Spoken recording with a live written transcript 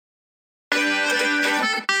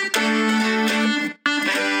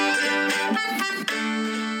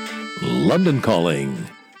London Calling.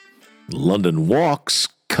 London Walks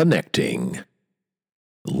Connecting.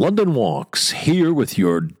 London Walks, here with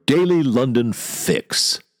your daily London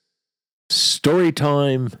fix. Story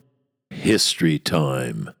time, history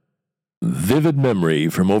time. Vivid memory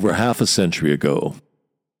from over half a century ago.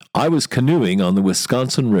 I was canoeing on the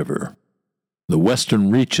Wisconsin River, the western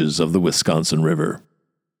reaches of the Wisconsin River.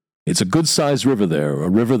 It's a good-sized river there, a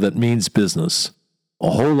river that means business,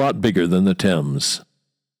 a whole lot bigger than the Thames.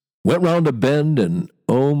 Went round a bend and,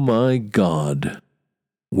 oh my God,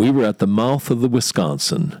 we were at the mouth of the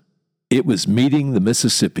Wisconsin. It was meeting the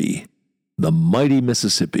Mississippi, the mighty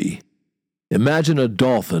Mississippi. Imagine a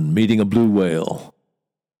dolphin meeting a blue whale.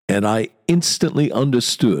 And I instantly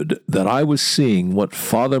understood that I was seeing what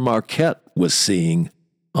Father Marquette was seeing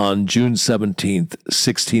on June 17th,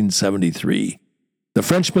 1673. The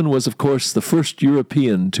Frenchman was, of course, the first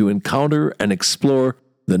European to encounter and explore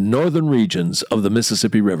the northern regions of the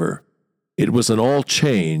Mississippi River. It was an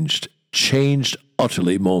all-changed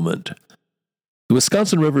utterly moment. The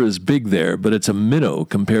Wisconsin River is big there, but it's a minnow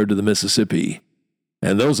compared to the Mississippi.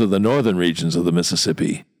 And those are the northern regions of the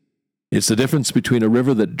Mississippi. It's the difference between a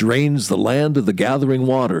river that drains the land of the gathering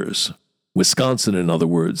waters. Wisconsin, in other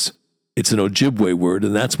words. It's an Ojibwe word,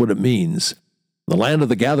 and that's what it means. The land of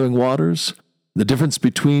the gathering waters, the difference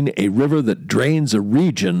between a river that drains a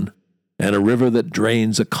region and a river that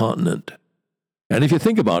drains a continent. And if you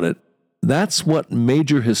think about it, that's what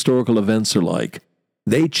major historical events are like.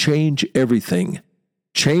 They change everything,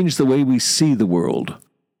 change the way we see the world.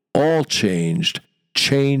 All changed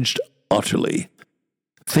utterly.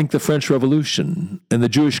 Think the French Revolution, and the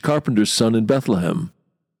Jewish carpenter's son in Bethlehem,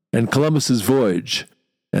 and Columbus's voyage,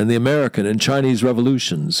 and the American and Chinese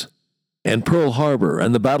revolutions, and Pearl Harbor,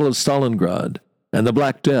 and the Battle of Stalingrad, and the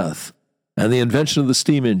Black Death, and the invention of the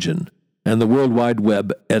steam engine, and the World Wide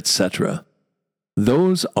Web, etc.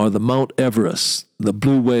 Those are the Mount Everest, the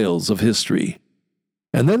blue whales of history.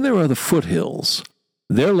 And then there are the foothills.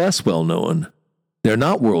 They're less well known. They're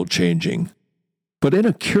not world-changing. But in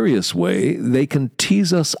a curious way, they can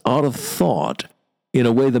tease us out of thought in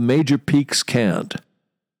a way the major peaks can't.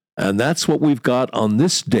 And that's what we've got on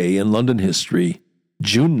this day in London history,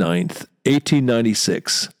 June 9th,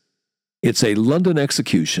 1896. It's a London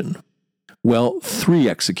execution. Well, 3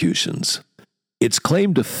 executions. Its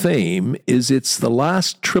claim to fame is it's the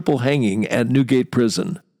last triple hanging at Newgate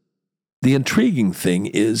Prison. The intriguing thing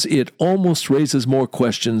is it almost raises more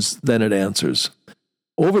questions than it answers.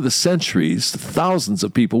 Over the centuries, thousands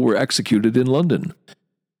of people were executed in London.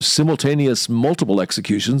 Simultaneous multiple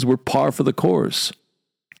executions were par for the course.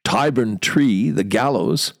 Tyburn Tree, the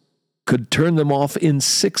gallows, could turn them off in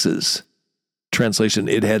 6s. Translation,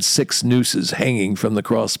 it had 6 nooses hanging from the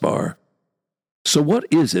crossbar. So what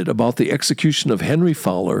is it about the execution of Henry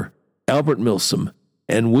Fowler, Albert Milsom,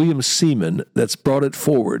 and William Seaman that's brought it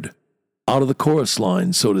forward, out of the chorus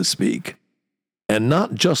line, so to speak? And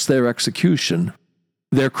not just their execution,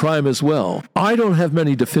 their crime as well. I don't have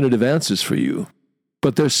many definitive answers for you,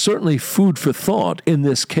 but there's certainly food for thought in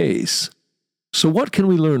this case. So what can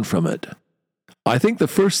we learn from it? I think the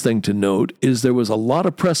first thing to note is there was a lot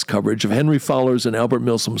of press coverage of Henry Fowler's and Albert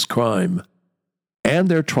Milsom's crime, and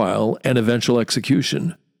their trial and eventual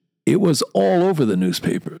execution. It was all over the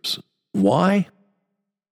newspapers. Why?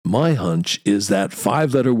 My hunch is that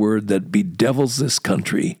 5-letter word that bedevils this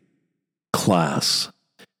country: class.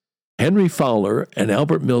 Henry Fowler and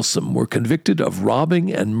Albert Milsom were convicted of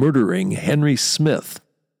robbing and murdering Henry Smith,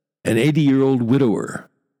 an 80-year-old widower.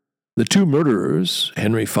 The 2 murderers,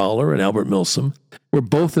 Henry Fowler and Albert Milsom, were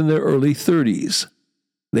both in their early 30s.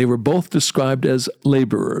 They were both described as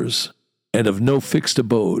laborers and of no fixed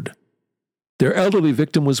abode. Their elderly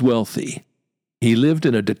victim was wealthy. He lived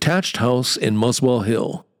in a detached house in Muswell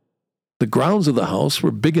Hill. The grounds of the house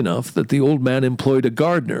were big enough that the old man employed a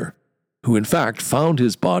gardener, who in fact found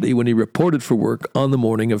his body when he reported for work on the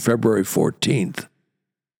morning of February 14th.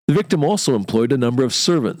 The victim also employed a number of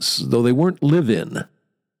servants, though they weren't live-in.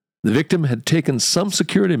 The victim had taken some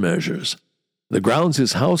security measures. The grounds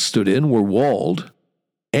his house stood in were walled,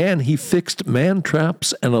 and he fixed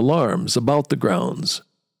man-traps and alarms about the grounds.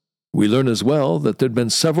 We learn as well that there'd been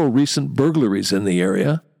several recent burglaries in the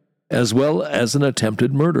area, as well as an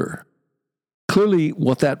attempted murder. Clearly,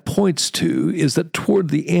 what that points to is that toward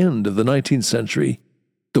the end of the 19th century,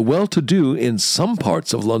 the well-to-do in some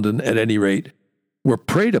parts of London, at any rate, were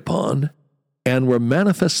preyed upon and were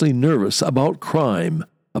manifestly nervous about crime,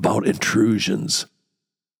 about intrusions.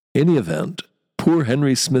 In the event, poor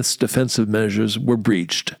Henry Smith's defensive measures were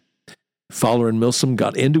breached. Fowler and Milsom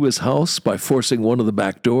got into his house by forcing one of the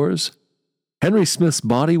back doors. Henry Smith's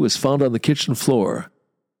body was found on the kitchen floor.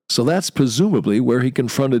 so that's presumably where he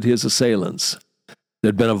confronted his assailants.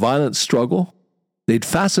 There'd been a violent struggle. They'd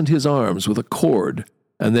fastened his arms with a cord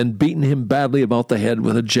and then beaten him badly about the head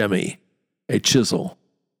with a jemmy, a chisel.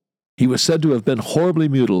 He was said to have been horribly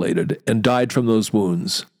mutilated and died from those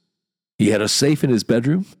wounds. He had a safe in his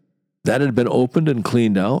bedroom. That had been opened and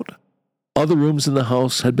cleaned out. Other rooms in the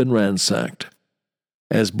house had been ransacked.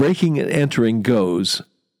 As breaking and entering goes,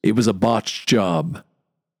 it was a botched job.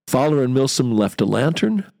 Fowler and Milsom left a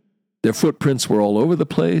lantern. Their footprints were all over the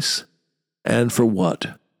place. And for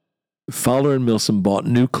what? Fowler and Milsom bought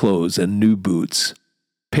new clothes and new boots,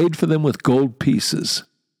 paid for them with gold pieces.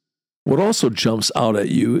 What also jumps out at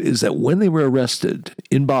you is that when they were arrested,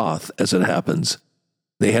 in Bath, as it happens,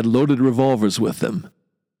 they had loaded revolvers with them.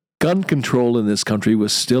 Gun control in this country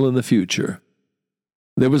was still in the future.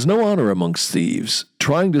 There was no honor amongst thieves.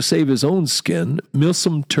 Trying to save his own skin,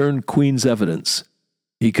 Milsom turned Queen's evidence.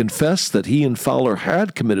 He confessed that he and Fowler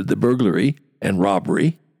had committed the burglary and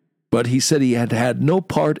robbery, but he said he had had no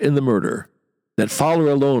part in the murder, that Fowler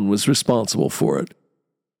alone was responsible for it.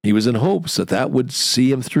 He was in hopes that that would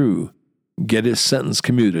see him through, get his sentence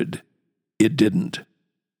commuted. It didn't.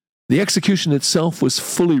 The execution itself was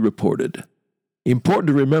fully reported. Important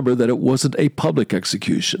to remember that it wasn't a public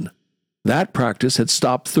execution. That practice had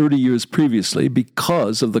stopped 30 years previously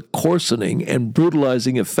because of the coarsening and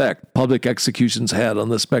brutalizing effect public executions had on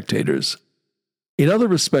the spectators. In other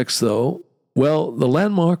respects, though, well, the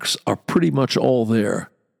landmarks are pretty much all there.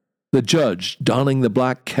 The judge donning the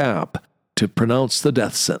black cap to pronounce the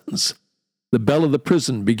death sentence. The bell of the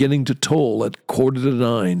prison beginning to toll at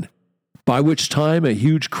 9:15, by which time a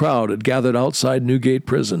huge crowd had gathered outside Newgate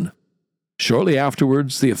Prison. Shortly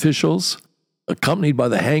afterwards, the officials, accompanied by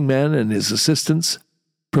the hangman and his assistants,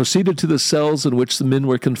 proceeded to the cells in which the men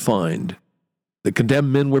were confined. The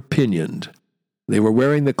condemned men were pinioned. They were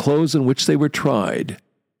wearing the clothes in which they were tried.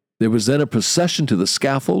 There was then a procession to the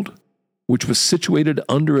scaffold, which was situated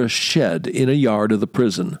under a shed in a yard of the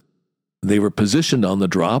prison. They were positioned on the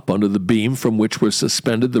drop under the beam from which were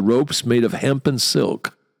suspended the ropes made of hemp and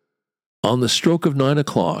silk. On the stroke of 9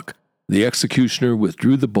 o'clock, the executioner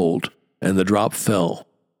withdrew the bolt, and the drop fell.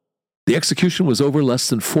 The execution was over less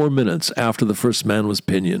than 4 minutes after the first man was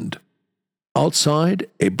pinioned. Outside,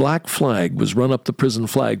 a black flag was run up the prison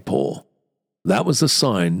flagpole. That was a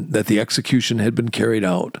sign that the execution had been carried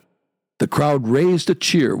out. The crowd raised a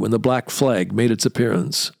cheer when the black flag made its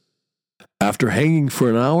appearance. After hanging for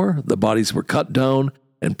an hour, the bodies were cut down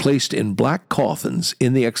and placed in black coffins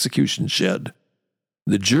in the execution shed.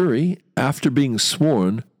 The jury, after being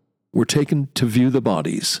sworn, were taken to view the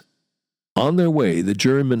bodies. On their way, the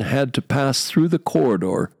jurymen had to pass through the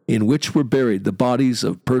corridor in which were buried the bodies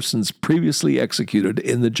of persons previously executed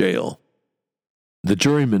in the jail. The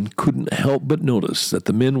jurymen couldn't help but notice that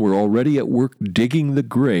the men were already at work digging the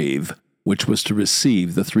grave which was to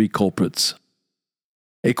receive the 3 culprits.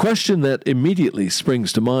 A question that immediately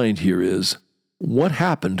springs to mind here is, what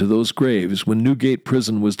happened to those graves when Newgate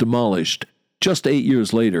Prison was demolished just 8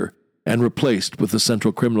 years later and replaced with the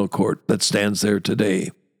Central Criminal Court that stands there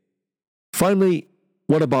today? Finally,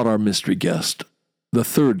 what about our mystery guest, the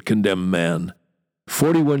third condemned man,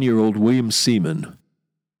 41-year-old William Seaman?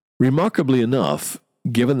 Remarkably enough,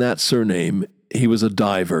 given that surname, he was a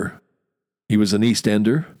diver. He was an East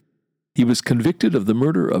Ender. He was convicted of the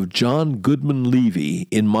murder of John Goodman Levy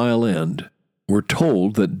in Mile End. We're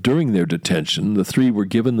told that during their detention, the 3 were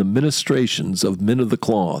given the ministrations of men of the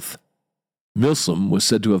cloth. Milsom was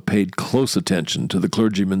said to have paid close attention to the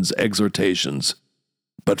clergyman's exhortations,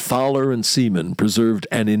 but Fowler and Seaman preserved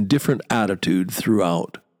an indifferent attitude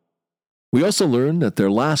throughout. We also learned that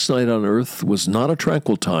their last night on earth was not a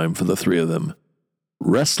tranquil time for the 3 of them.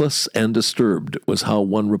 Restless and disturbed was how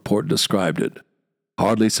one report described it.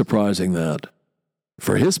 Hardly surprising that.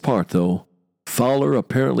 For his part, though, Fowler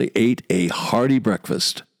apparently ate a hearty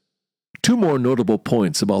breakfast. 2 more notable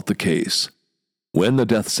points about the case. When the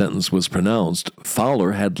death sentence was pronounced,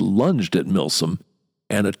 Fowler had lunged at Milsom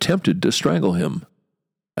and attempted to strangle him.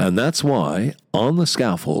 And that's why, on the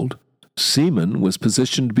scaffold, Seaman was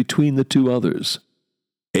positioned between the 2 others.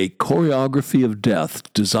 A choreography of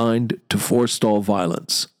death designed to forestall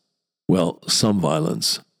violence. Well, some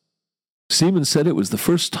violence. Seaman said it was the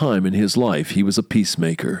first time in his life he was a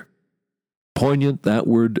peacemaker. Poignant, that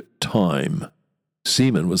word, time.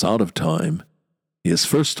 Seaman was out of time. His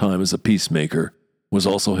first time as a peacemaker was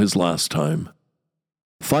also his last time.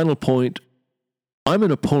 Final point, I'm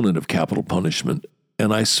an opponent of capital punishment,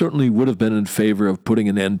 and I certainly would have been in favor of putting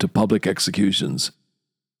an end to public executions.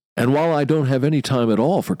 And while I don't have any time at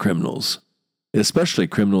all for criminals, especially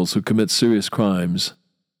criminals who commit serious crimes,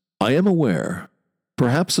 I am aware,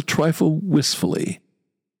 perhaps a trifle wistfully,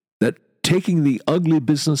 taking the ugly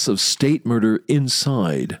business of state murder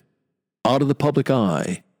inside, out of the public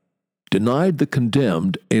eye, denied the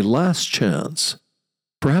condemned a last chance,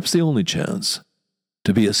 perhaps the only chance,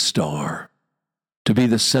 to be a star, to be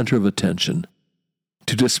the center of attention,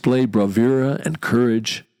 to display bravura and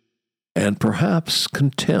courage, and perhaps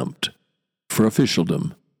contempt for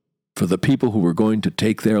officialdom, for the people who were going to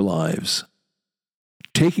take their lives.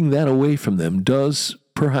 Taking that away from them does,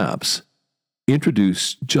 perhaps,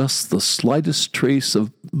 introduce just the slightest trace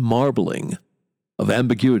of marbling, of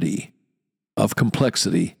ambiguity, of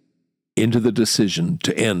complexity into the decision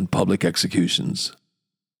to end public executions.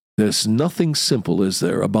 There's nothing simple, is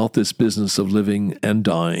there, about this business of living and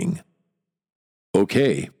dying.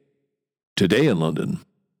 Okay, today in London,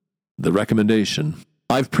 the recommendation.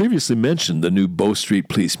 I've previously mentioned the new Bow Street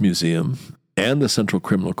Police Museum and the Central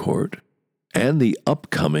Criminal Court and the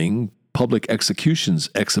upcoming Public Executions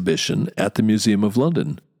exhibition at the Museum of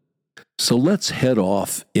London. So let's head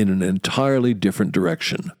off in an entirely different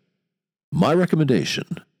direction. My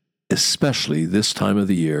recommendation, especially this time of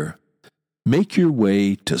the year, make your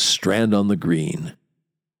way to Strand-on-the-Green.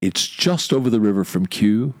 It's just over the river from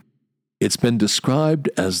Kew. It's been described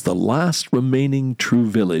as the last remaining true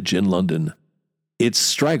village in London. It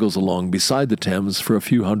straggles along beside the Thames for a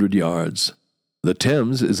few hundred yards. The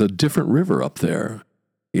Thames is a different river up there.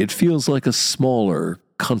 It feels like a smaller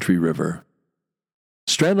country river.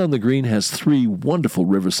 Strand-on-the-Green has 3 wonderful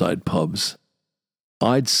riverside pubs.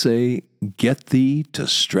 I'd say get thee to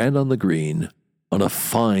Strand-on-the-Green on a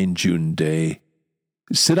fine June day.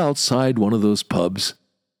 Sit outside one of those pubs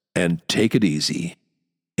and take it easy.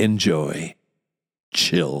 Enjoy.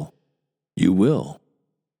 Chill. You will.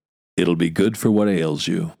 It'll be good for what ails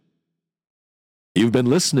you. You've been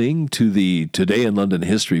listening to the Today in London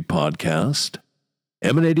History podcast,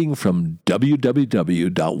 emanating from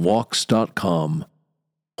www.walks.com,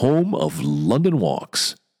 home of London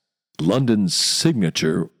Walks, London's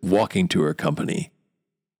signature walking tour company,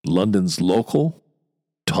 London's local,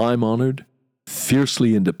 time-honored,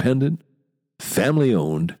 fiercely independent,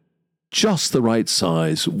 family-owned, just the right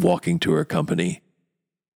size walking tour company.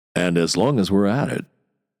 And as long as we're at it,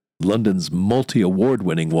 London's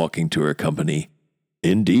multi-award-winning walking tour company.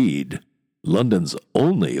 Indeed, London's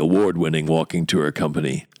only award-winning walking tour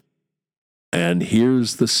company. And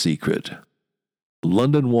here's the secret.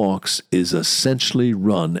 London Walks is essentially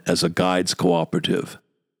run as a guides cooperative.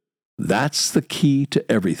 That's the key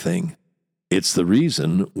to everything. It's the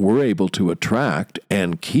reason we're able to attract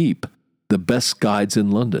and keep the best guides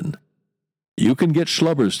in London. You can get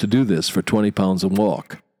schlubbers to do this for £20 a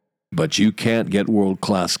walk, but you can't get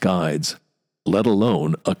world-class guides, let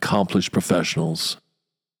alone accomplished professionals.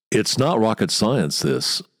 It's not rocket science,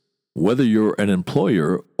 this. Whether you're an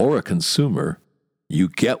employer or a consumer, you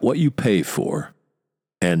get what you pay for.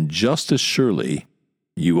 And just as surely,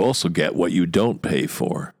 you also get what you don't pay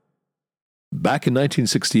for. Back in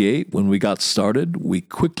 1968, when we got started, we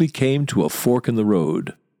quickly came to a fork in the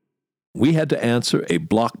road. We had to answer a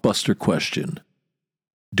blockbuster question.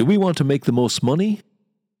 Do we want to make the most money?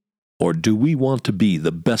 Or do we want to be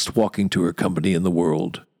the best walking tour company in the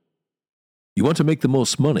world? You want to make the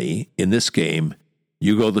most money, in this game,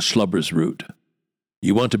 you go the schlubbers route.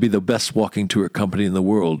 You want to be the best walking tour company in the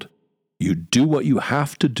world, you do what you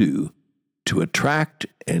have to do to attract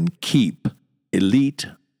and keep elite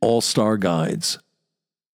all-star guides.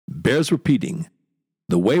 Bears repeating,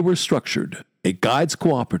 the way we're structured, a guides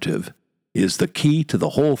cooperative, is the key to the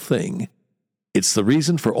whole thing. It's the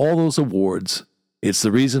reason for all those awards. It's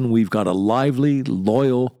the reason we've got a lively,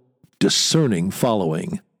 loyal, discerning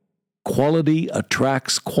following. Quality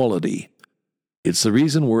attracts quality. It's the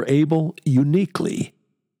reason we're able, uniquely,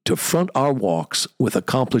 to front our walks with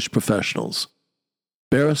accomplished professionals.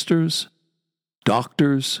 Barristers,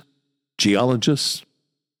 doctors, geologists,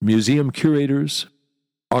 museum curators,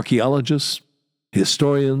 archaeologists,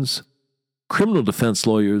 historians, criminal defense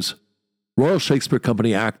lawyers, Royal Shakespeare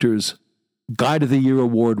Company actors, Guide of the Year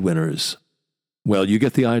award winners. Well, you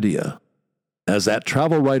get the idea. As that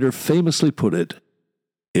travel writer famously put it,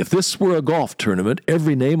 if this were a golf tournament,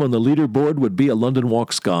 every name on the leaderboard would be a London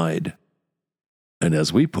Walks guide. And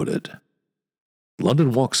as we put it,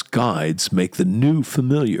 London Walks guides make the new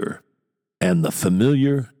familiar, and the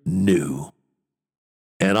familiar new.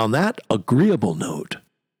 And on that agreeable note,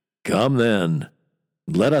 come then,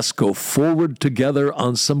 let us go forward together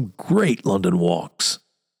on some great London walks.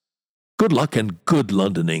 Good luck and good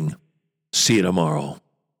Londoning. See you tomorrow.